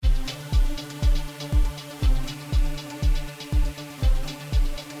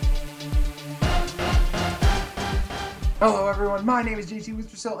Hello everyone, my name is JT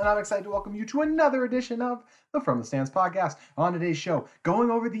Wistersill and I'm excited to welcome you to another edition of the From the Stands podcast. On today's show, going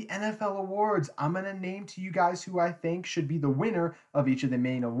over the NFL awards, I'm going to name to you guys who I think should be the winner of each of the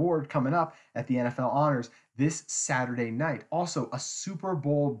main award coming up at the NFL Honors this Saturday night. Also, a Super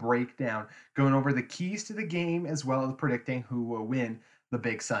Bowl breakdown, going over the keys to the game as well as predicting who will win the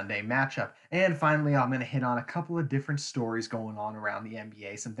big Sunday matchup. And finally, I'm going to hit on a couple of different stories going on around the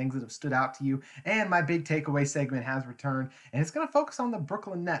NBA, some things that have stood out to you, and my big takeaway segment has returned, and it's going to focus on the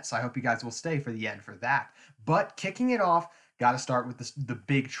Brooklyn Nets, so I hope you guys will stay for the end for that. But kicking it off, got to start with the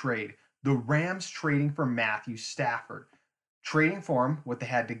big trade. The Rams trading for Mathew Stafford. Trading for him, what they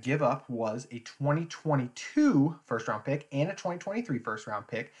had to give up was a 2022 first-round pick and a 2023 first-round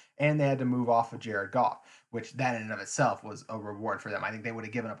pick, and they had to move off of Jared Goff, which that in and of itself was a reward for them. I think they would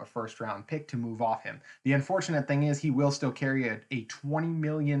have given up a first-round pick to move off him. The unfortunate thing is he will still carry a $20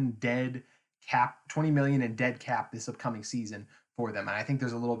 million in dead cap this upcoming season for them, and I think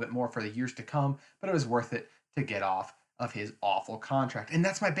there's a little bit more for the years to come, but it was worth it to get off of his awful contract. And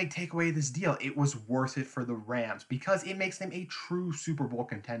that's my big takeaway of this deal. It was worth it for the Rams because it makes them a true Super Bowl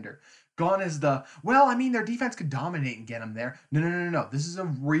contender. Gone is their defense could dominate and get them there. No. This is a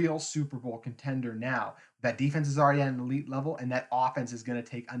real Super Bowl contender now. That defense is already at an elite level, and that offense is going to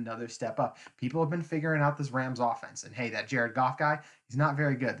take another step up. People have been figuring out this Rams offense. And hey, that Jared Goff guy, he's not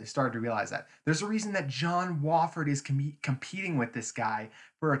very good. They started to realize that. There's a reason that John Wofford is competing with this guy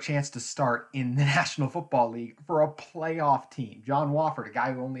for a chance to start in the National Football League for a playoff team. John Wofford, a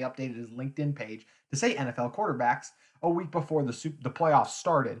guy who only updated his LinkedIn page to say NFL quarterbacks a week before the playoffs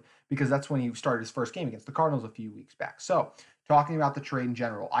started, because that's when he started his first game against the Cardinals a few weeks back. So, talking about the trade in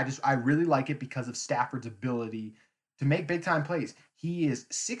general, I really like it because of Stafford's ability to make big time plays. He is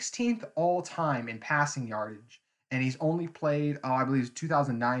 16th all time in passing yardage, and he's only played, I believe,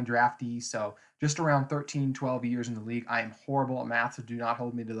 2009 draftee, so just around 13, 12 years in the league. I am horrible at math, so do not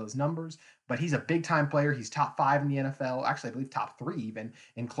hold me to those numbers, but he's a big time player. He's top 5 in the NFL, actually I believe top 3 even,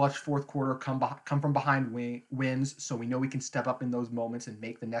 in clutch fourth quarter, come from behind wins, so we know we can step up in those moments and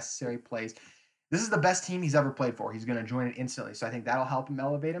make the necessary plays. This is the best team he's ever played for. He's going to join it instantly. So I think that'll help him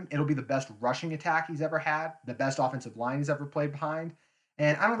elevate him. It'll be the best rushing attack he's ever had, the best offensive line he's ever played behind.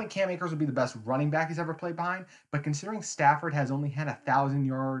 And I don't think Cam Akers will be the best running back he's ever played behind. But considering Stafford has only had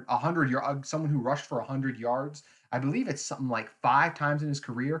 100 yards, someone who rushed for 100 yards, I believe it's something like 5 times in his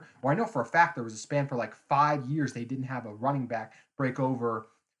career. Or I know for a fact there was a span for like 5 years they didn't have a running back break over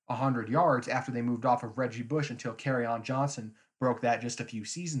 100 yards after they moved off of Reggie Bush until Kerryon Johnson broke that just a few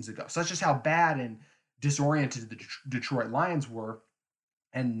seasons ago. So that's just how bad and disoriented the Detroit Lions were.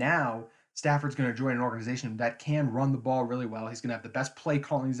 And now Stafford's going to join an organization that can run the ball really well. He's going to have the best play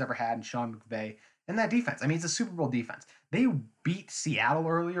calling he's ever had in Sean McVay. And that defense, I mean, it's a Super Bowl defense. They beat Seattle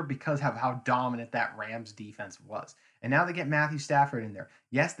earlier because of how dominant that Rams defense was. And now they get Mathew Stafford in there.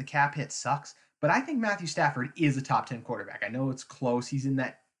 Yes, the cap hit sucks, but I think Mathew Stafford is a top 10 quarterback. I know it's close. He's in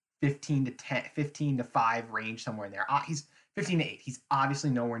that 15 to 5 range somewhere in there. He's 15 to 8. He's obviously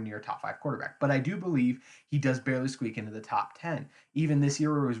nowhere near a top 5 quarterback, but I do believe he does barely squeak into the top 10. Even this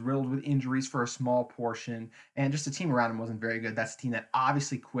year, it was riddled with injuries for a small portion, and just the team around him wasn't very good. That's a team that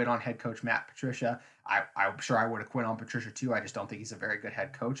obviously quit on head coach Matt Patricia. I'm sure I would have quit on Patricia too. I just don't think he's a very good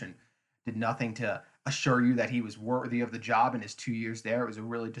head coach and did nothing to assure you that he was worthy of the job in his 2 years there. It was a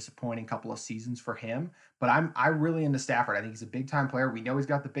really disappointing couple of seasons for him, but I'm really into Stafford. I think he's a big-time player. We know he's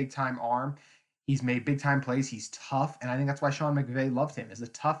got the big-time arm. He's made big-time plays. He's tough, and I think that's why Sean McVay loved him, is the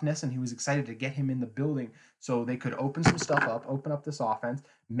toughness, and he was excited to get him in the building so they could open some stuff up, open up this offense,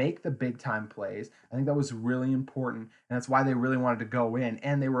 make the big-time plays. I think that was really important, and that's why they really wanted to go in,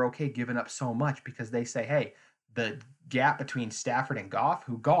 and they were okay giving up so much because they say, hey, the gap between Stafford and Goff,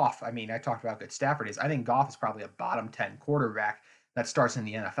 I talked about how good Stafford is. I think Goff is probably a bottom 10 quarterback that starts in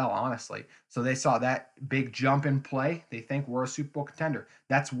the NFL, honestly. So they saw that big jump in play. They think we're a Super Bowl contender.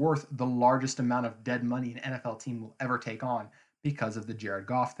 That's worth the largest amount of dead money an NFL team will ever take on because of the Jared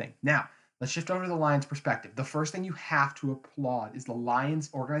Goff thing. Now, let's shift over to the Lions' perspective. The first thing you have to applaud is the Lions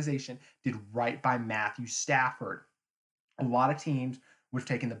organization did right by Mathew Stafford. A lot of teams would have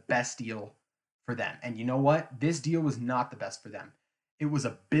taken the best deal for them. And you know what? This deal was not the best for them. It was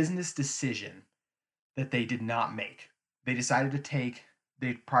a business decision that they did not make. They decided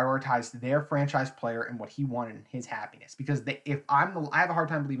they prioritized their franchise player and what he wanted and his happiness. Because I have a hard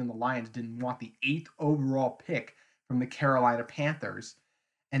time believing the Lions didn't want the 8th overall pick from the Carolina Panthers.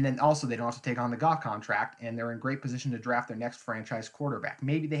 And then also they don't have to take on the Goff contract, and they're in great position to draft their next franchise quarterback.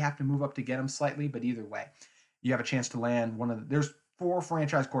 Maybe they have to move up to get him slightly, but either way, you have a chance to land there's 4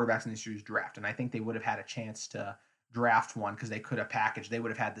 franchise quarterbacks in this year's draft, and I think they would have had a chance to draft one because they could have packaged. They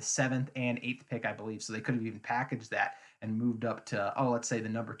would have had the 7th and 8th pick, I believe. So they could have even packaged that and moved up to, let's say the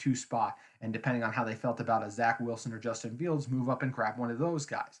number 2 spot. And depending on how they felt about a Zach Wilson or Justin Fields, move up and grab one of those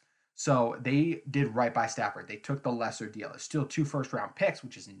guys. So they did right by Stafford. They took the lesser deal. It's still 2 first-round picks,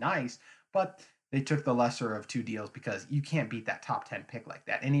 which is nice, but they took the lesser of 2 deals because you can't beat that top 10 pick like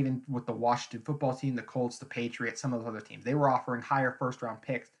that. And even with the Washington football team, the Colts, the Patriots, some of those other teams, they were offering higher first-round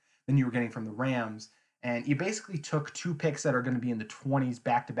picks than you were getting from the Rams. And you basically took 2 picks that are going to be in the 20s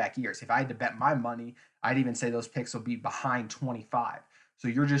back-to-back years. If I had to bet my money, I'd even say those picks will be behind 25. So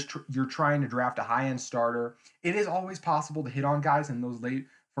you're trying to draft a high-end starter. It is always possible to hit on guys in those late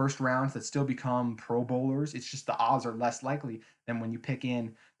first rounds that still become Pro Bowlers. It's just the odds are less likely than when you pick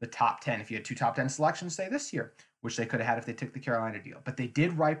in the top 10. If you had 2 top 10 selections, say this year, which they could have had if they took the Carolina deal. But they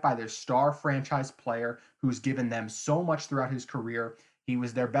did right by their star franchise player who's given them so much throughout his career. He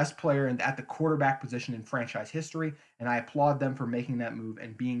was their best player at the quarterback position in franchise history, and I applaud them for making that move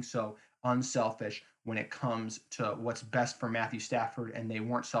and being so unselfish when it comes to what's best for Mathew Stafford, and they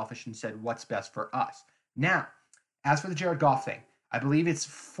weren't selfish and said what's best for us. Now, as for the Jared Goff thing, I believe it's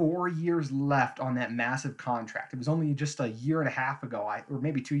 4 years left on that massive contract. It was only just a year and a half ago, or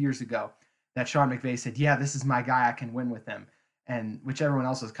maybe 2 years ago, that Sean McVay said, yeah, this is my guy, I can win with him. And which everyone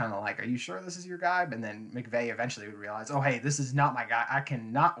else was kind of like, are you sure this is your guy? And then McVay eventually would realize, oh, hey, this is not my guy. I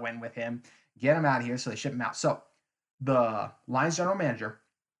cannot win with him. Get him out of here. So they ship him out. So the Lions general manager,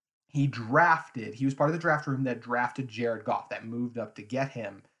 he was part of the draft room that drafted Jared Goff, that moved up to get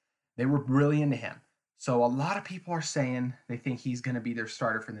him. They were really into him. So a lot of people are saying they think he's going to be their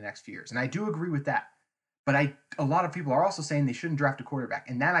starter for the next few years. And I do agree with that. But a lot of people are also saying they shouldn't draft a quarterback.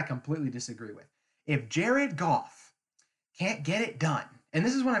 And that I completely disagree with. If Jared Goff can't get it done, and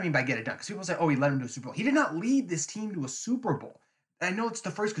this is what I mean by get it done, because people say, oh, he led him to a Super Bowl. He did not lead this team to a Super Bowl. I know it's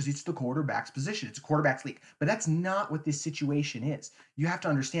the first because it's the quarterback's position. It's a quarterback's league. But that's not what this situation is. You have to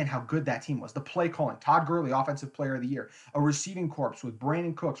understand how good that team was. The play calling, Todd Gurley, Offensive Player of the Year, a receiving corps with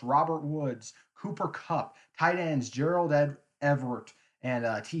Brandon Cooks, Robert Woods, Cooper Kupp, tight ends, Gerald Everett, and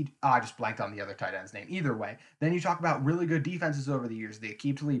I just blanked on the other tight end's name. Either way, then you talk about really good defenses over the years. The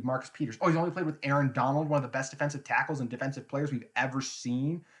Aqib Talib, Marcus Peters. Oh, he's only played with Aaron Donald, one of the best defensive tackles and defensive players we've ever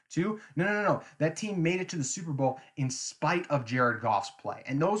seen, too. No. That team made it to the Super Bowl in spite of Jared Goff's play.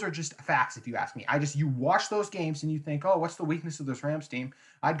 And those are just facts, if you ask me. You watch those games and you think, oh, what's the weakness of this Rams team?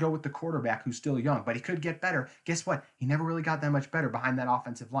 I'd go with the quarterback who's still young, but he could get better. Guess what? He never really got that much better behind that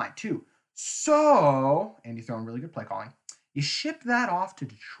offensive line, too. So, and you throw in really good play calling. You ship that off to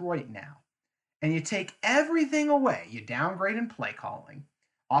Detroit now, and you take everything away. You downgrade in play calling.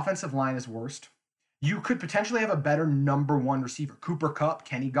 Offensive line is worst. You could potentially have a better number 1 receiver. Cooper Kupp,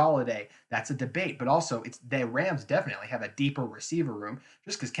 Kenny Golladay. That's a debate, but also the Rams definitely have a deeper receiver room.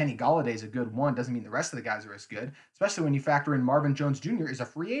 Just because Kenny Golladay is a good one doesn't mean the rest of the guys are as good, especially when you factor in Marvin Jones Jr. is a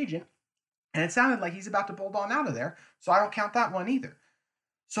free agent, and it sounded like he's about to bolt on out of there, so I don't count that one either.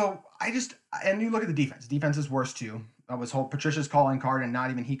 So and you look at the defense. Defense is worse too. I was told Patricia's calling card, and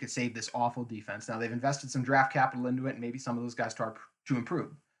not even he could save this awful defense. Now they've invested some draft capital into it, and maybe some of those guys start to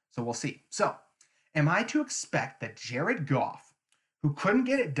improve. So we'll see. So, am I to expect that Jared Goff, who couldn't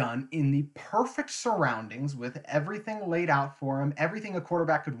get it done in the perfect surroundings with everything laid out for him, everything a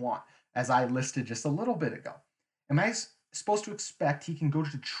quarterback could want, as I listed just a little bit ago, am I supposed to expect he can go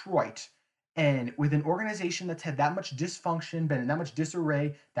to Detroit and with an organization that's had that much dysfunction, been in that much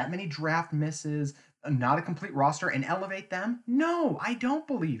disarray, that many draft misses, not a complete roster, and elevate them? No, I don't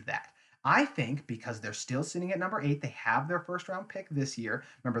believe that. I think because they're still sitting at number 8, they have their first round pick this year.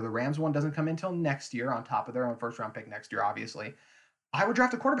 Remember, the Rams one doesn't come in until next year on top of their own first round pick next year, obviously. I would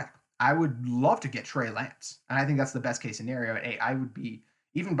draft a quarterback. I would love to get Trey Lance. And I think that's the best case scenario at 8. I would be,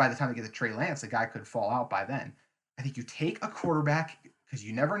 even by the time they get the Trey Lance, the guy could fall out by then. I think you take a quarterback because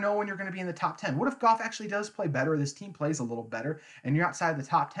you never know when you're going to be in the top 10. What if Goff actually does play better, this team plays a little better, and you're outside the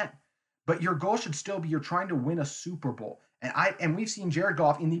top 10? But your goal should still be you're trying to win a Super Bowl. And we've seen Jared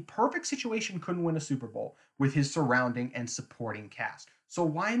Goff in the perfect situation couldn't win a Super Bowl with his surrounding and supporting cast. So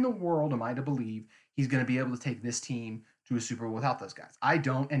why in the world am I to believe he's going to be able to take this team to a Super Bowl without those guys? I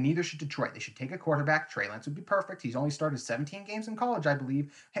don't, and neither should Detroit. They should take a quarterback. Trey Lance would be perfect. He's only started 17 games in college, I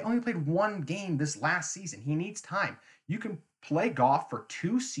believe. He only played 1 game this last season. He needs time. You can play Goff for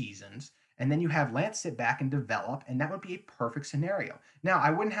 2 seasons, and then you have Lance sit back and develop, and that would be a perfect scenario. Now,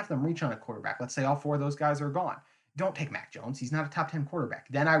 I wouldn't have them reach on a quarterback. Let's say all 4 of those guys are gone. Don't take Mac Jones. He's not a top 10 quarterback.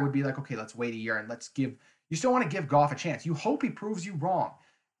 Then I would be like, okay, let's wait a year and you still want to give Goff a chance. You hope he proves you wrong.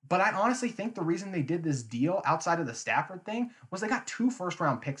 But I honestly think the reason they did this deal outside of the Stafford thing was they got 2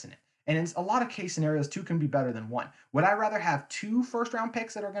 first-round picks in it. And in a lot of case scenarios, two can be better than one. Would I rather have two first round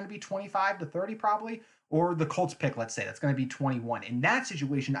picks that are going to be 25 to 30 probably, or the Colts pick, let's say, that's going to be 21? In that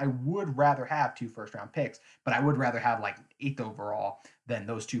situation, I would rather have two first round picks, but I would rather have like 8th overall than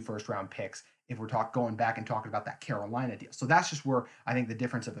those two first round picks if we're going back and talking about that Carolina deal. So that's just where I think the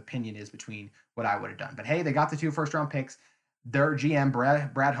difference of opinion is between what I would have done. But hey, they got the two first round picks. Their GM,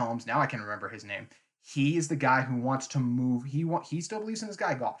 Brad Holmes, now I can remember his name. He is the guy who wants to move. He still believes in this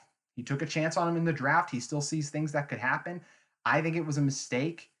guy, Goff. He took a chance on him in the draft. He still sees things that could happen. I think it was a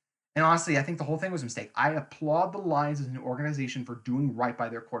mistake. And honestly, I think the whole thing was a mistake. I applaud the Lions as an organization for doing right by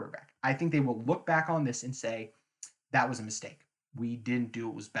their quarterback. I think they will look back on this and say, that was a mistake. We didn't do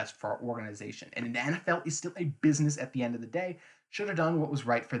what was best for our organization. And the NFL is still a business at the end of the day. Should have done what was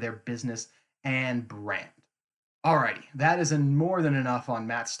right for their business and brand. Alrighty, that is more than enough on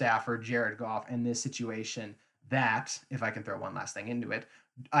Matt Stafford, Jared Goff, and this situation that, if I can throw one last thing into it,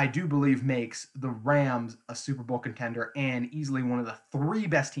 I do believe makes the Rams a Super Bowl contender and easily one of the 3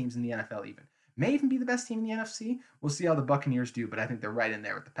 best teams in the NFL even. May even be the best team in the NFC. We'll see how the Buccaneers do, but I think they're right in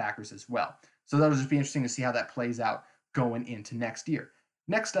there with the Packers as well. So that'll just be interesting to see how that plays out going into next year.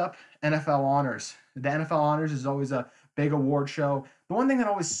 Next up, NFL honors. The NFL honors is always a big award show. The one thing that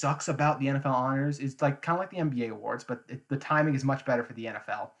always sucks about the NFL honors is like kind of like the NBA awards, but the timing is much better for the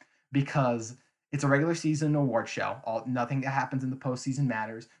NFL because it's a regular season award show. Nothing that happens in the postseason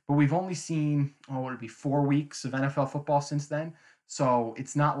matters. But we've only seen, what would it be, 4 weeks of NFL football since then. So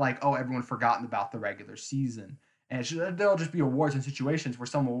it's not like, everyone forgotten about the regular season. And there'll just be awards and situations where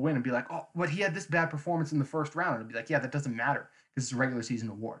someone will win and be like, but he had this bad performance in the first round. And it'll be like, yeah, that doesn't matter because it's a regular season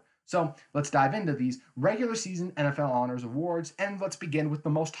award. So let's dive into these regular season NFL honors awards. And let's begin with the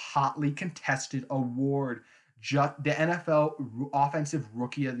most hotly contested award, the NFL Offensive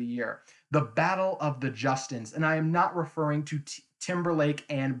Rookie of the Year. The Battle of the Justins. And I am not referring to Timberlake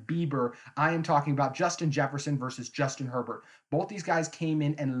and Bieber. I am talking about Justin Jefferson versus Justin Herbert. Both these guys came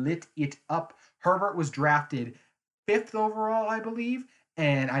in and lit it up. Herbert was drafted 5th overall, I believe.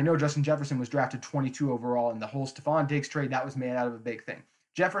 And I know Justin Jefferson was drafted 22 overall. And the whole Stephon Diggs trade, that was made out of a big thing.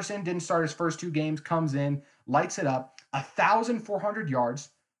 Jefferson didn't start his first 2 games, comes in, lights it up, 1,400 yards,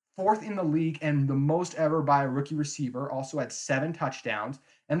 4th in the league and the most ever by a rookie receiver. Also had 7 touchdowns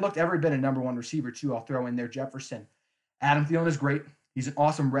and looked every bit a number 1 receiver too. I'll throw in there Jefferson. Adam Thielen is great. He's an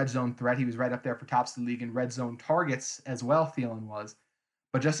awesome red zone threat. He was right up there for tops of the league in red zone targets as well, Thielen was.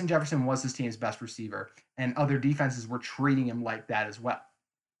 But Justin Jefferson was his team's best receiver, and other defenses were treating him like that as well.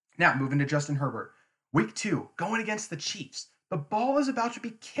 Now, moving to Justin Herbert. Week 2, going against the Chiefs. The ball is about to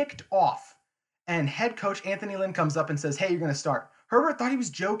be kicked off, and head coach Anthony Lynn comes up and says, hey, you're going to start. Herbert thought he was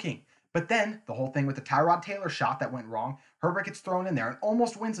joking, but then the whole thing with the Tyrod Taylor shot that went wrong, Herbert gets thrown in there and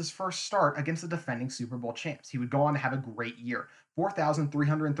almost wins his first start against the defending Super Bowl champs. He would go on to have a great year.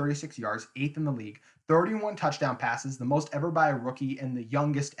 4,336 yards, 8th in the league, 31 touchdown passes, the most ever by a rookie and the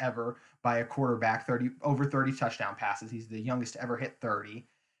youngest ever by a quarterback, over 30 touchdown passes. He's the youngest to ever hit 30.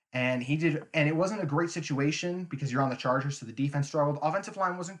 And it wasn't a great situation because you're on the Chargers, so the defense struggled. Offensive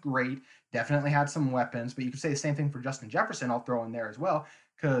line wasn't great, definitely had some weapons, but you could say the same thing for Justin Jefferson. I'll throw in there as well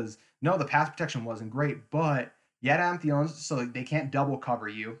because, no, the pass protection wasn't great, but you had Adam Thielen, so they can't double cover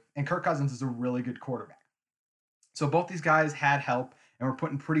you, and Kirk Cousins is a really good quarterback. So both these guys had help and were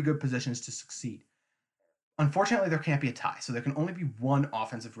put in pretty good positions to succeed. Unfortunately, there can't be a tie, so there can only be one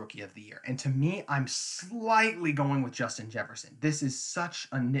Offensive Rookie of the Year. And to me, I'm slightly going with Justin Jefferson. This is such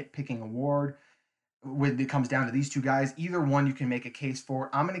a nitpicking award when it comes down to these 2 guys. Either one you can make a case for.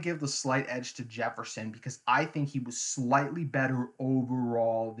 I'm going to give the slight edge to Jefferson because I think he was slightly better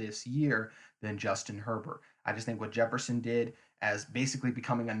overall this year than Justin Herbert. I just think what Jefferson did as basically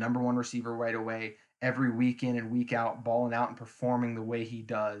becoming a number 1 receiver right away, every week in and week out, balling out and performing the way he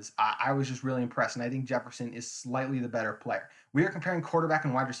does, I was just really impressed. And I think Jefferson is slightly the better player. We are comparing quarterback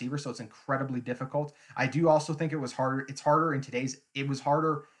and wide receiver, so it's incredibly difficult. I do also think it was harder. It was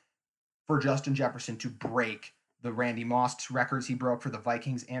harder for Justin Jefferson to break the Randy Moss records he broke for the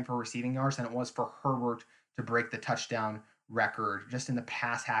Vikings and for receiving yards than it was for Herbert to break the touchdown record just in the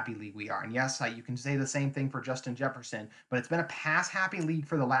pass-happy league we are. And yes, you can say the same thing for Justin Jefferson, but it's been a pass-happy league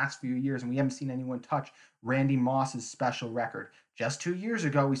for the last few years, and we haven't seen anyone touch Randy Moss's special record. Just 2 years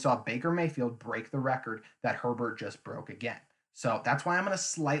ago, we saw Baker Mayfield break the record that Herbert just broke again. So that's why I'm going to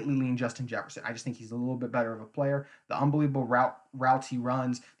slightly lean Justin Jefferson. I just think he's a little bit better of a player. The unbelievable routes he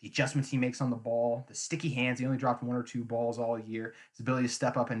runs, the adjustments he makes on the ball, the sticky hands. He only dropped 1 or 2 balls all year. His ability to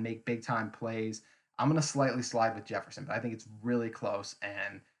step up and make big-time plays. I'm going to slightly slide with Jefferson, but I think it's really close.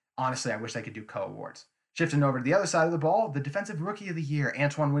 And honestly, I wish I could do co-awards. Shifting over to the other side of the ball, the Defensive Rookie of the Year,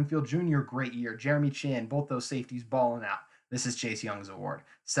 Antoine Winfield Jr., great year. Jeremy Chin, both those safeties balling out. This is Chase Young's award.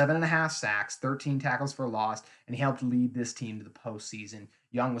 7.5 sacks, 13 tackles for loss, and he helped lead this team to the postseason.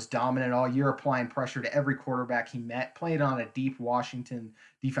 Young was dominant all year, applying pressure to every quarterback he met. Played on a deep Washington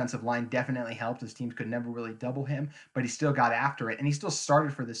defensive line definitely helped. His teams could never really double him, but he still got after it. And he still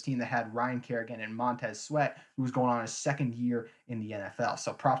started for this team that had Ryan Kerrigan and Montez Sweat, who was going on his second year in the NFL.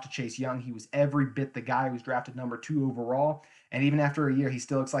 So props to Chase Young. He was every bit the guy who was drafted number 2 overall. And even after a year, he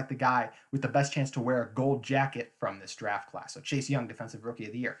still looks like the guy with the best chance to wear a gold jacket from this draft class. So Chase Young, Defensive Rookie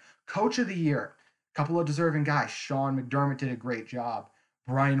of the Year. Coach of the Year, a couple of deserving guys. Sean McDermott did a great job.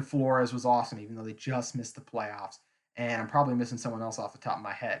 Brian Flores was awesome, even though they just missed the playoffs. And I'm probably missing someone else off the top of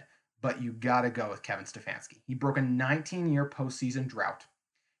my head. But you got to go with Kevin Stefanski. He broke a 19-year postseason drought.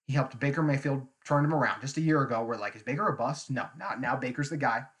 He helped Baker Mayfield turn him around. Just a year ago, we're like, is Baker a bust? No, not now. Baker's the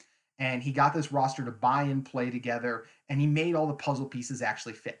guy. And he got this roster to buy and play together, and he made all the puzzle pieces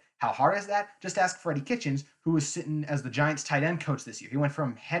actually fit. How hard is that? Just ask Freddie Kitchens, who was sitting as the Giants tight end coach this year. He went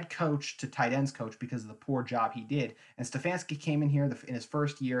from head coach to tight ends coach because of the poor job he did. And Stefanski came in here in his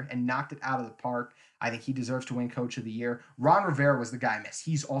first year and knocked it out of the park. I think he deserves to win Coach of the Year. Ron Rivera was the guy I missed.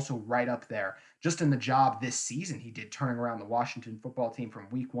 He's also right up there. Just in the job this season he did, turning around the Washington football team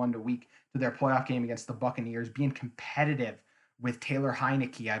from week 1 to week to their playoff game against the Buccaneers, being competitive with Taylor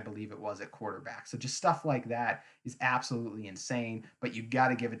Heineke, I believe it was, at quarterback. So just stuff like that is absolutely insane. But you got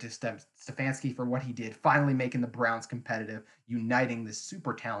to give it to Stefanski for what he did, finally making the Browns competitive, uniting this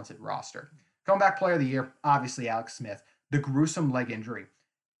super talented roster. Comeback Player of the Year, obviously Alex Smith. The gruesome leg injury.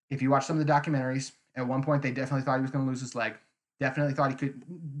 If you watch some of the documentaries, at one point they definitely thought he was going to lose his leg. Definitely thought he could.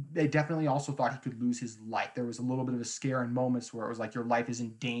 They definitely also thought he could lose his life. There was a little bit of a scare in moments where it was like your life is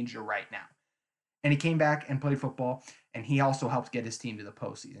in danger right now. And he came back and played football, and he also helped get his team to the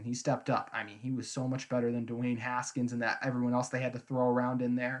postseason. He stepped up. I mean, he was so much better than Dwayne Haskins and that everyone else they had to throw around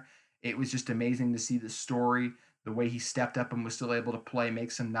in there. It was just amazing to see the story, the way he stepped up and was still able to play, make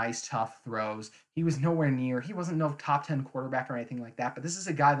some nice, tough throws. He was nowhere near. He wasn't no top 10 quarterback or anything like that, but this is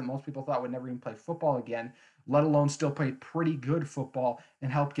a guy that most people thought would never even play football again, let alone still play pretty good football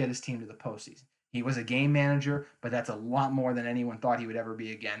and help get his team to the postseason. He was a game manager, but that's a lot more than anyone thought he would ever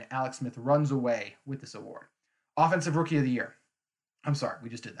be again. Alex Smith runs away with this award. Offensive Rookie of the Year. I'm sorry, we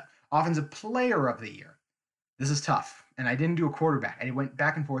just did that. Offensive Player of the Year. This is tough, and I didn't do a quarterback. I went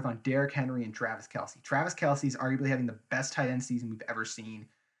back and forth on Derrick Henry and Travis Kelce. Travis Kelce is arguably having the best tight end season we've ever seen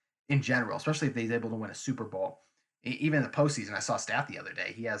in general, especially if he's able to win a Super Bowl. Even in the postseason, I saw a stat the other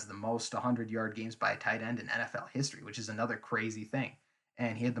day. He has the most 100-yard games by a tight end in NFL history, which is another crazy thing.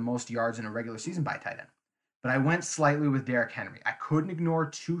 And he had the most yards in a regular season by a tight end. But I went slightly with Derrick Henry. I couldn't ignore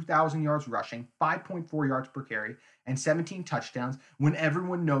 2,000 yards rushing, 5.4 yards per carry, and 17 touchdowns when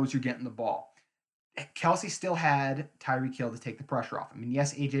everyone knows you're getting the ball. Kelce still had Tyreek Hill to take the pressure off. I mean,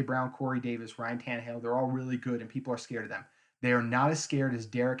 yes, A.J. Brown, Corey Davis, Ryan Tannehill, they're all really good, and people are scared of them. They are not as scared as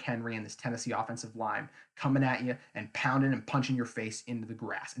Derrick Henry and this Tennessee offensive line coming at you and pounding and punching your face into the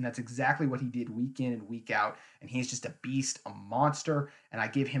grass. And that's exactly what he did week in and week out. And he's just a beast, a monster. And I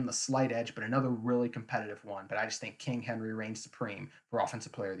give him the slight edge, but another really competitive one. But I just think King Henry reigns supreme for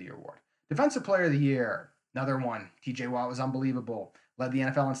Offensive Player of the Year award. Defensive Player of the Year, another one. TJ Watt was unbelievable. Led the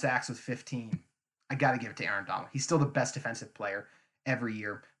NFL in sacks with 15. I got to give it to Aaron Donald. He's still the best defensive player every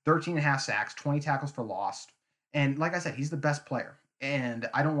year. 13.5 sacks, 20 tackles for loss. And like I said, he's the best player. And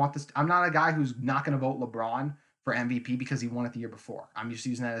I don't want this. I'm not a guy who's not going to vote LeBron for MVP because he won it the year before. I'm just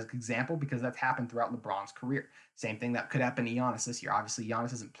using that as an example because that's happened throughout LeBron's career. Same thing that could happen to Giannis this year. Obviously,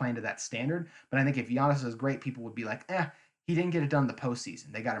 Giannis isn't playing to that standard. But I think if Giannis is great, people would be like, he didn't get it done in the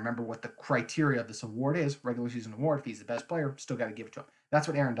postseason. They got to remember what the criteria of this award is. Regular season award. If he's the best player, still got to give it to him. That's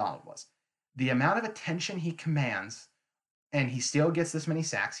what Aaron Donald was. The amount of attention he commands, and he still gets this many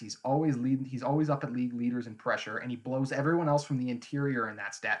sacks. He's always leading. He's always up at league leaders in pressure, and he blows everyone else from the interior in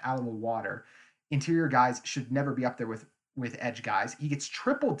that stat out of the water. Interior guys should never be up there with edge guys. He gets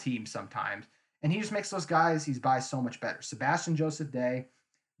triple teamed sometimes, and he just makes those guys he's by so much better. Sebastian Joseph Day,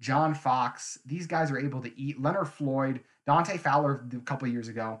 John Fox, these guys are able to eat. Leonard Floyd, Dante Fowler a couple of years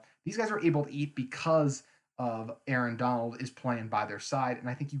ago. These guys are able to eat because of Aaron Donald is playing by their side, and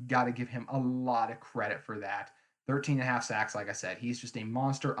I think you've got to give him a lot of credit for that. 13.5 sacks, like I said. He's just a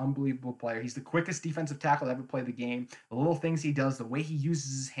monster, unbelievable player. He's the quickest defensive tackle to ever play the game. The little things he does, the way he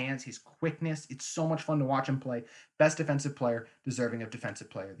uses his hands, his quickness, it's so much fun to watch him play. Best defensive player, deserving of Defensive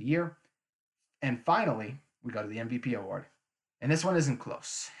Player of the Year. And finally, we go to the MVP award. And this one isn't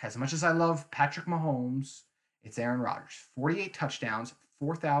close. As much as I love Patrick Mahomes, it's Aaron Rodgers. 48 touchdowns,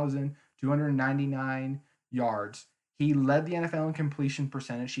 4,299 yards. He led the NFL in completion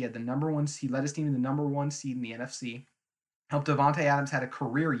percentage. He had the number one. He led his team to the number 1 seed in the NFC. Helped Davante Adams had a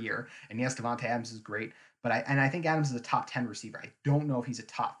career year, and yes, Davante Adams is great, But I think Adams is a top 10 receiver. I don't know if he's a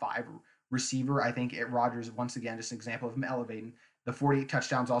top 5 receiver. I think Rodgers, once again, just an example of him elevating. The 48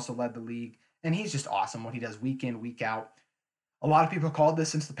 touchdowns also led the league, and he's just awesome what he does week in, week out. A lot of people called this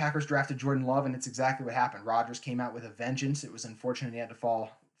since the Packers drafted Jordan Love, and it's exactly what happened. Rodgers came out with a vengeance. It was unfortunate he had to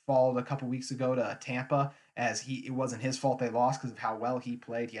fall a couple weeks ago to Tampa, as it wasn't his fault they lost because of how well he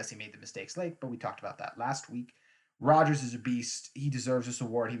played. Yes, he made the mistakes late, but we talked about that last week. Rodgers is a beast. He deserves this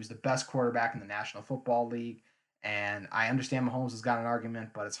award. He was the best quarterback in the National Football League, and I understand Mahomes has got an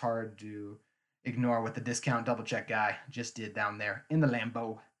argument, but it's hard to ignore what the discount double check guy just did down there in the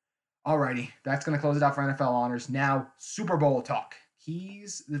Lambeau. Alrighty, that's going to close it out for NFL honors. Now, Super Bowl talk.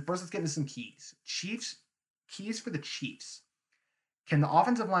 Keys. First, let's get into some keys. Keys for the Chiefs. Can the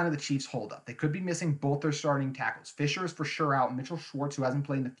offensive line of the Chiefs hold up? They could be missing both their starting tackles. Fisher is for sure out. Mitchell Schwartz, who hasn't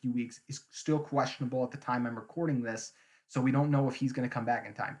played in a few weeks, is still questionable at the time I'm recording this, so we don't know if he's going to come back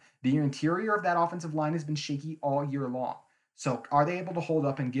in time. The interior of that offensive line has been shaky all year long. So are they able to hold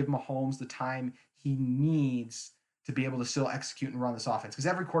up and give Mahomes the time he needs to be able to still execute and run this offense? Because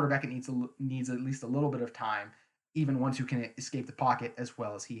every quarterback needs at least a little bit of time, even ones who can escape the pocket as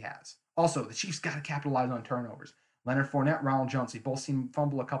well as he has. Also, the Chiefs got to capitalize on turnovers. Leonard Fournette, Ronald Jones, they both seen him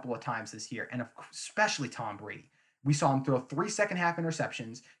fumble a couple of times this year, and especially Tom Brady. We saw him throw 3 second-half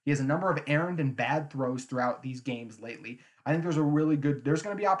interceptions. He has a number of errant and bad throws throughout these games lately. I think there's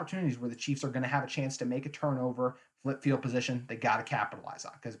going to be opportunities where the Chiefs are going to have a chance to make a turnover, flip field position. They got to capitalize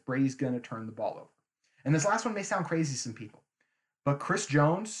on because Brady's going to turn the ball over. And this last one may sound crazy to some people, but Chris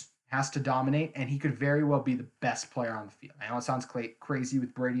Jones has to dominate, and he could very well be the best player on the field. I know it sounds crazy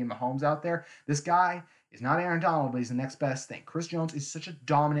with Brady and Mahomes out there. This guy is not Aaron Donald, but he's the next best thing. Chris Jones is such a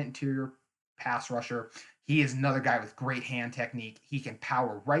dominant interior pass rusher. He is another guy with great hand technique. He can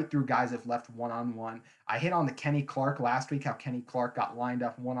power right through guys that have left one-on-one. I hit on the Kenny Clark last week, how Kenny Clark got lined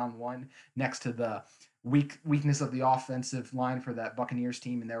up one-on-one next to the weakness of the offensive line for that Buccaneers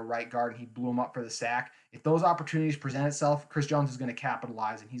team in their right guard, and he blew him up for the sack. If those opportunities present itself, Chris Jones is going to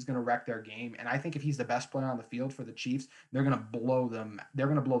capitalize, and he's going to wreck their game. And I think if he's the best player on the field for the Chiefs, they're going to blow them. They're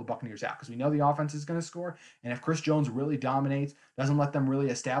going to blow the Buccaneers out because we know the offense is going to score. And if Chris Jones really dominates, doesn't let them really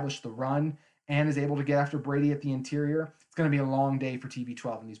establish the run, and is able to get after Brady at the interior, it's going to be a long day for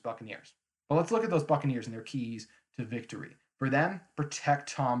TB12 and these Buccaneers. But let's look at those Buccaneers and their keys to victory. For them,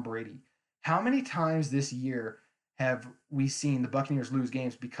 protect Tom Brady. How many times this year have we seen the Buccaneers lose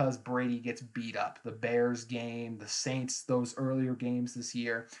games because Brady gets beat up? The Bears game, the Saints, those earlier games this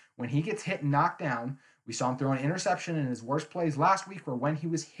year. When he gets hit and knocked down, we saw him throw an interception in his worst plays last week, or when he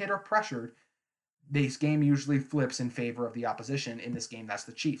was hit or pressured, this game usually flips in favor of the opposition. In this game, that's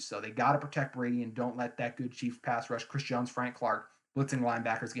the Chiefs. So they got to protect Brady and don't let that good Chiefs pass rush, Chris Jones, Frank Clark, blitzing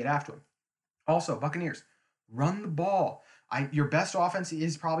linebackers get after him. Also, Buccaneers, run the ball. Your best offense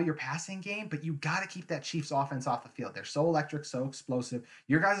is probably your passing game, but you got to keep that Chiefs offense off the field. They're so electric, so explosive.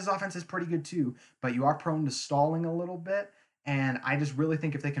 Your guys' offense is pretty good too, but you are prone to stalling a little bit. And I just really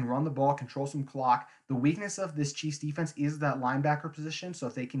think if they can run the ball, control some clock, the weakness of this Chiefs defense is that linebacker position. So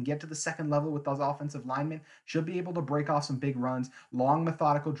if they can get to the second level with those offensive linemen, should be able to break off some big runs, long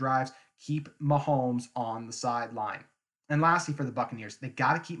methodical drives, keep Mahomes on the sideline. And lastly, for the Buccaneers, they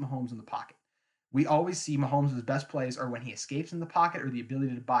got to keep Mahomes in the pocket. We always see Mahomes' best plays are when he escapes in the pocket or the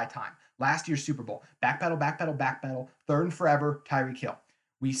ability to buy time. Last year's Super Bowl, backpedal, backpedal, backpedal, third and forever, Tyreek Hill.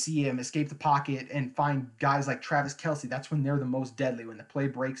 We see him escape the pocket and find guys like Travis Kelce. That's when they're the most deadly. When the play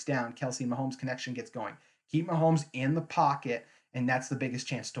breaks down, Kelce and Mahomes connection gets going. Keep Mahomes in the pocket, and that's the biggest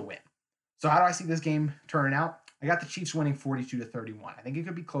chance to win. So how do I see this game turning out? I got the Chiefs winning 42-31. I think it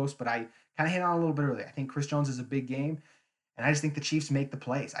could be close, but I kind of hit on a little bit earlier. I think Chris Jones is a big game. And I just think the Chiefs make the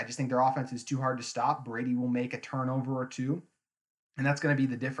plays. I just think their offense is too hard to stop. Brady will make a turnover or two, and that's going to be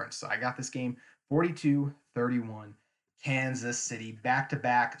the difference. So I got this game 42-31. Kansas City,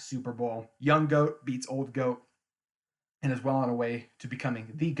 back-to-back Super Bowl. Young GOAT beats old GOAT and is well on a way to becoming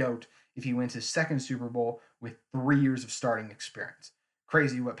the GOAT if he wins his second Super Bowl with 3 years of starting experience.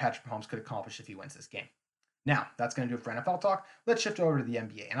 Crazy what Patrick Mahomes could accomplish if he wins this game. Now, that's going to do it for NFL talk. Let's shift over to the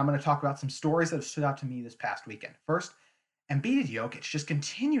NBA, and I'm going to talk about some stories that have stood out to me this past weekend. First, Embiid and Jokic just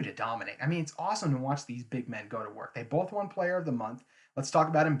continue to dominate. I mean, it's awesome to watch these big men go to work. They both won Player of the Month. Let's talk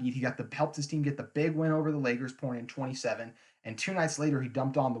about Embiid. He helped his team get the big win over the Lakers, pouring in 27. And 2 nights later, he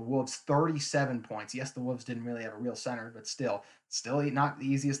dumped on the Wolves 37 points. Yes, the Wolves didn't really have a real center, but still not the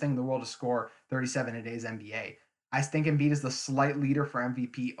easiest thing in the world to score 37 in today's NBA. I think Embiid is the slight leader for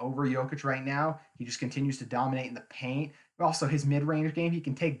MVP over Jokic right now. He just continues to dominate in the paint. Also, his mid-range game, he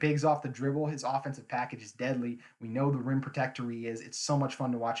can take bigs off the dribble. His offensive package is deadly. We know the rim protector he is. It's so much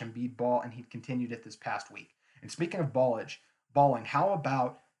fun to watch Embiid ball, and he continued it this past week. And speaking of balling, how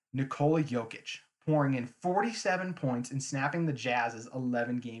about Nikola Jokic? pouring in 47 points and snapping the Jazz's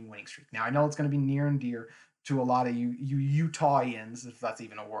 11-game winning streak. Now, I know it's going to be near and dear to a lot of you Utahians, if that's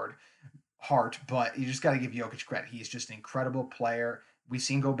even a word, heart, but you just got to give Jokic credit. He's just an incredible player. We've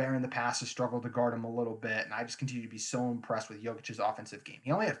seen Gobert in the past has struggled to guard him a little bit, and I just continue to be so impressed with Jokic's offensive game.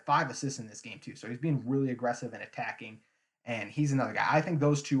 He only had 5 assists in this game, too, so he's being really aggressive and attacking, and he's another guy. I think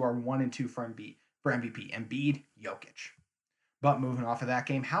those two are 1 and 2 for MVP. Embiid, Jokic. But moving off of that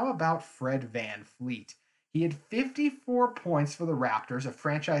game, how about Fred VanVleet? He had 54 points for the Raptors, a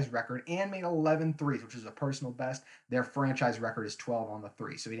franchise record, and made 11 threes, which is a personal best. Their franchise record is 12 on the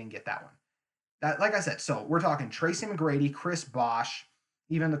three, so he didn't get that one. Like I said, so we're talking Tracy McGrady, Chris Bosh,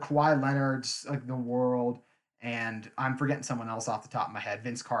 even the Kawhi Leonards, like the world, and I'm forgetting someone else off the top of my head.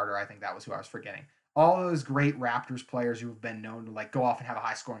 Vince Carter, I think that was who I was forgetting. All those great Raptors players who have been known to like go off and have a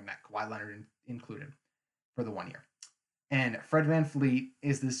high scoring night, Kawhi Leonard included, for the 1 year. And Fred VanVleet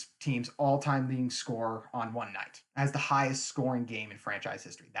is this team's all-time leading scorer on one night, as the highest scoring game in franchise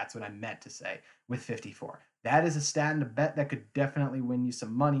history. That's what I meant to say with 54. That is a stat and a bet that could definitely win you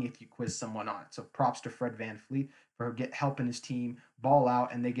some money if you quiz someone on it. So props to Fred VanVleet for helping his team ball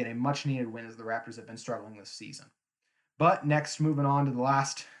out, and they get a much-needed win as the Raptors have been struggling this season. But next, moving on to the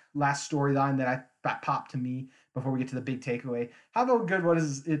last storyline that popped to me before we get to the big takeaway. How good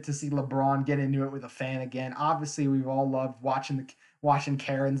was it to see LeBron get into it with a fan again? Obviously, we've all loved watching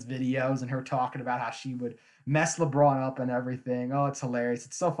Karen's videos and her talking about how she would mess LeBron up and everything. Oh, it's hilarious.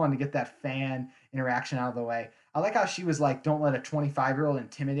 It's so fun to get that fan interaction out of the way. I like how she was like, don't let a 25-year-old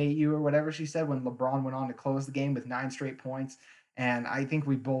intimidate you or whatever she said when LeBron went on to close the game with 9 straight points. And I think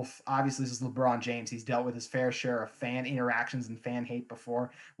we both, obviously this is LeBron James. He's dealt with his fair share of fan interactions and fan hate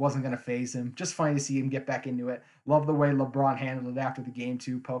before. Wasn't going to faze him. Just funny to see him get back into it. Love the way LeBron handled it after the game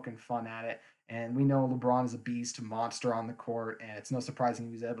too, poking fun at it. And we know LeBron is a beast, monster on the court. And it's no surprising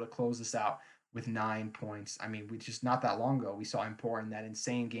he was able to close this out with 9 points. I mean, we just not that long ago, we saw him pour in that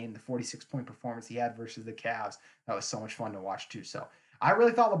insane game, the 46-point performance he had versus the Cavs. That was so much fun to watch too. So I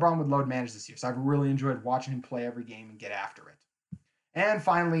really thought LeBron would load manage this year. So I've really enjoyed watching him play every game and get after it. And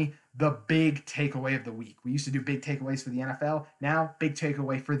finally, the big takeaway of the week. We used to do big takeaways for the NFL. Now, big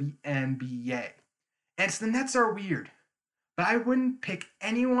takeaway for the NBA. And so the Nets are weird, but I wouldn't pick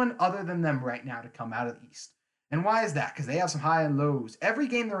anyone other than them right now to come out of the East. And why is that? Because they have some high and lows. Every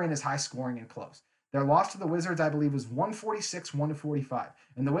game they're in is high scoring and close. Their loss to the Wizards, I believe, was 146-145.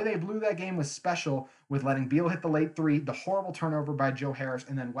 And the way they blew that game was special with letting Beal hit the late three, the horrible turnover by Joe Harris,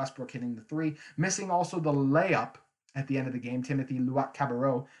 and then Westbrook hitting the three, missing also the layup at the end of the game. Timothy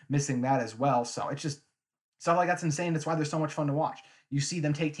Luwawu-Cabarrot missing that as well. So it's just stuff like that's insane. That's why they're so much fun to watch. You see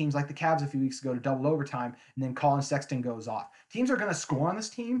them take teams like the Cavs a few weeks ago to double overtime, and then Colin Sexton goes off. Teams are going to score on this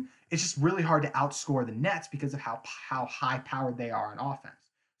team. It's just really hard to outscore the Nets because of how high-powered they are on offense.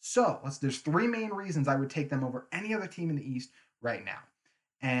 So there's 3 main reasons I would take them over any other team in the East right now.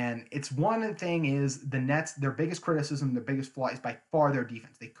 And it's one thing is the Nets, their biggest criticism, their biggest flaw is by far their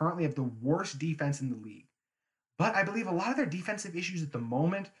defense. They currently have the worst defense in the league. But I believe a lot of their defensive issues at the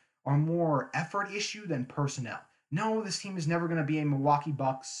moment are more effort issue than personnel. No, this team is never going to be a Milwaukee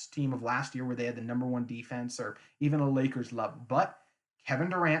Bucks team of last year where they had the number 1 defense or even a Lakers level. But Kevin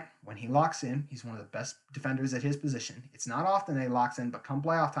Durant, when he locks in, he's one of the best defenders at his position. It's not often that he locks in, but come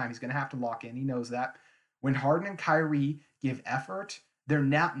playoff time, he's going to have to lock in. He knows that. When Harden and Kyrie give effort, they're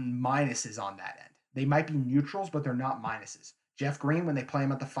not minuses on that end. They might be neutrals, but they're not minuses. Jeff Green, when they play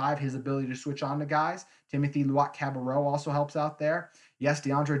him at the 5, his ability to switch on to guys. Timothy Luwawu-Cabarrot also helps out there. Yes,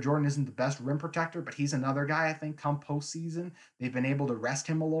 DeAndre Jordan isn't the best rim protector, but he's another guy, I think, come postseason. They've been able to rest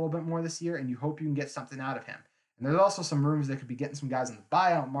him a little bit more this year, and you hope you can get something out of him. And there's also some rumors they could be getting some guys in the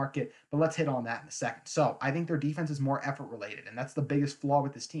buyout market, but let's hit on that in a second. So I think their defense is more effort-related, and that's the biggest flaw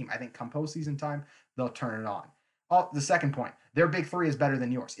with this team. I think come postseason time, they'll turn it on. The second point, their big 3 is better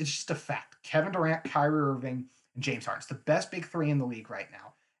than yours. It's just a fact. Kevin Durant, Kyrie Irving, and James Harden. It's the best big 3 in the league right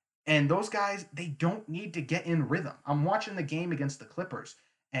now. And those guys, they don't need to get in rhythm. I'm watching the game against the Clippers,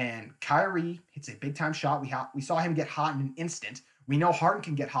 and Kyrie hits a big-time shot. We saw him get hot in an instant. We know Harden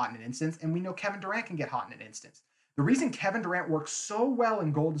can get hot in an instant, and we know Kevin Durant can get hot in an instant. The reason Kevin Durant works so well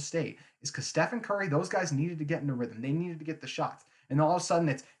in Golden State is because Stephen Curry, those guys needed to get into rhythm. They needed to get the shots. And all of a sudden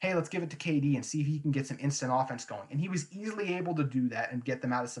it's, hey, let's give it to KD and see if he can get some instant offense going. And he was easily able to do that and get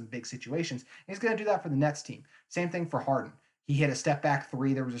them out of some big situations. And he's going to do that for the Nets team. Same thing for Harden. He hit a step-back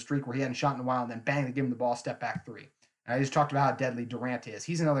 3. There was a streak where he hadn't shot in a while, and then bang, they give him the ball, step-back 3. And I just talked about how deadly Durant is.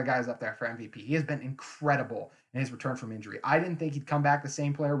 He's another guy who's up there for MVP. He has been incredible in his return from injury. I didn't think he'd come back the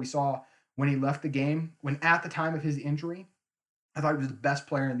same player we saw when he left the game. When at the time of his injury, I thought he was the best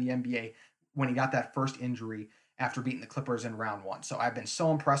player in the NBA when he got that first injury after beating the Clippers in round 1. So I've been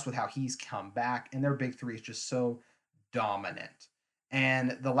so impressed with how he's come back, and their big three is just so dominant.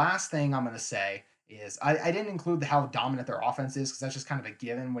 And the last thing I'm going to say is I didn't include how dominant their offense is because that's just kind of a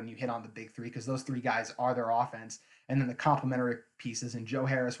given when you hit on the big three because those three guys are their offense. And then the complementary pieces in Joe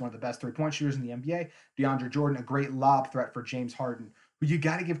Harris, one of the best three-point shooters in the NBA, DeAndre Jordan, a great lob threat for James Harden. But you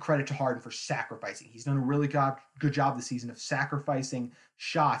got to give credit to Harden for sacrificing. He's done a really good job this season of sacrificing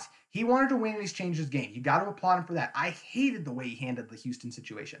shots. He wanted to win and he's changed his game. You got to applaud him for that. I hated the way he handled the Houston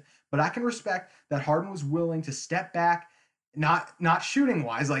situation, but I can respect that Harden was willing to step back, not shooting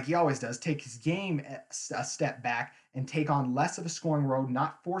wise like he always does, take his game a step back and take on less of a scoring road,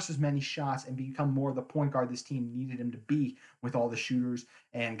 not force as many shots, and become more of the point guard this team needed him to be with all the shooters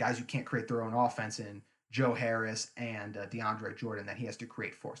and guys who can't create their own offense in Joe Harris and DeAndre Jordan that he has to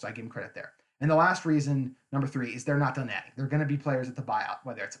create for. So I give him credit there. And the last reason, number 3, is they're not done adding. They're going to be players at the buyout,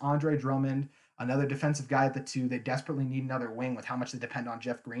 whether it's Andre Drummond, another defensive guy at the 2. They desperately need another wing with how much they depend on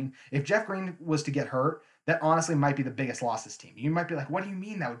Jeff Green. If Jeff Green was to get hurt, that honestly might be the biggest loss this team. You might be like, what do you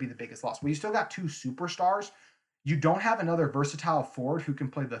mean that would be the biggest loss? Well, you still got 2 superstars. You don't have another versatile forward who can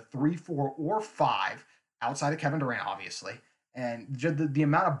play the 3, 4, or 5 outside of Kevin Durant, obviously. And the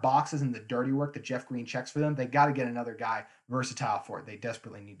amount of boxes and the dirty work that Jeff Green checks for them, they got to get another guy versatile for it. They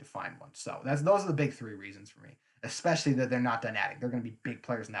desperately need to find one. So those are the big 3 reasons for me, especially that they're not done adding. They're going to be big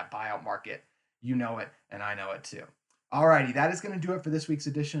players in that buyout market. You know it, and I know it too. Alrighty, that is going to do it for this week's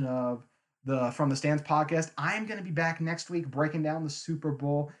edition of the From the Stands podcast. I am going to be back next week breaking down the Super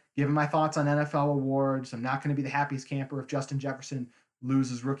Bowl, giving my thoughts on NFL awards. I'm not going to be the happiest camper if Justin Jefferson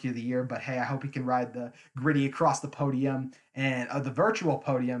loses Rookie of the Year, but hey, I hope he can ride the gritty across the podium and the virtual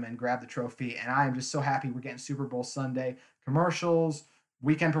podium and grab the trophy. And I am just so happy we're getting Super Bowl Sunday commercials,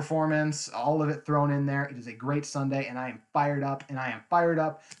 weekend performance, all of it thrown in there. It is a great Sunday, and I am fired up. And I am fired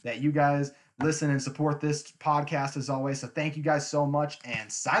up that you guys listen and support this podcast as always. So thank you guys so much,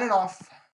 and signing off.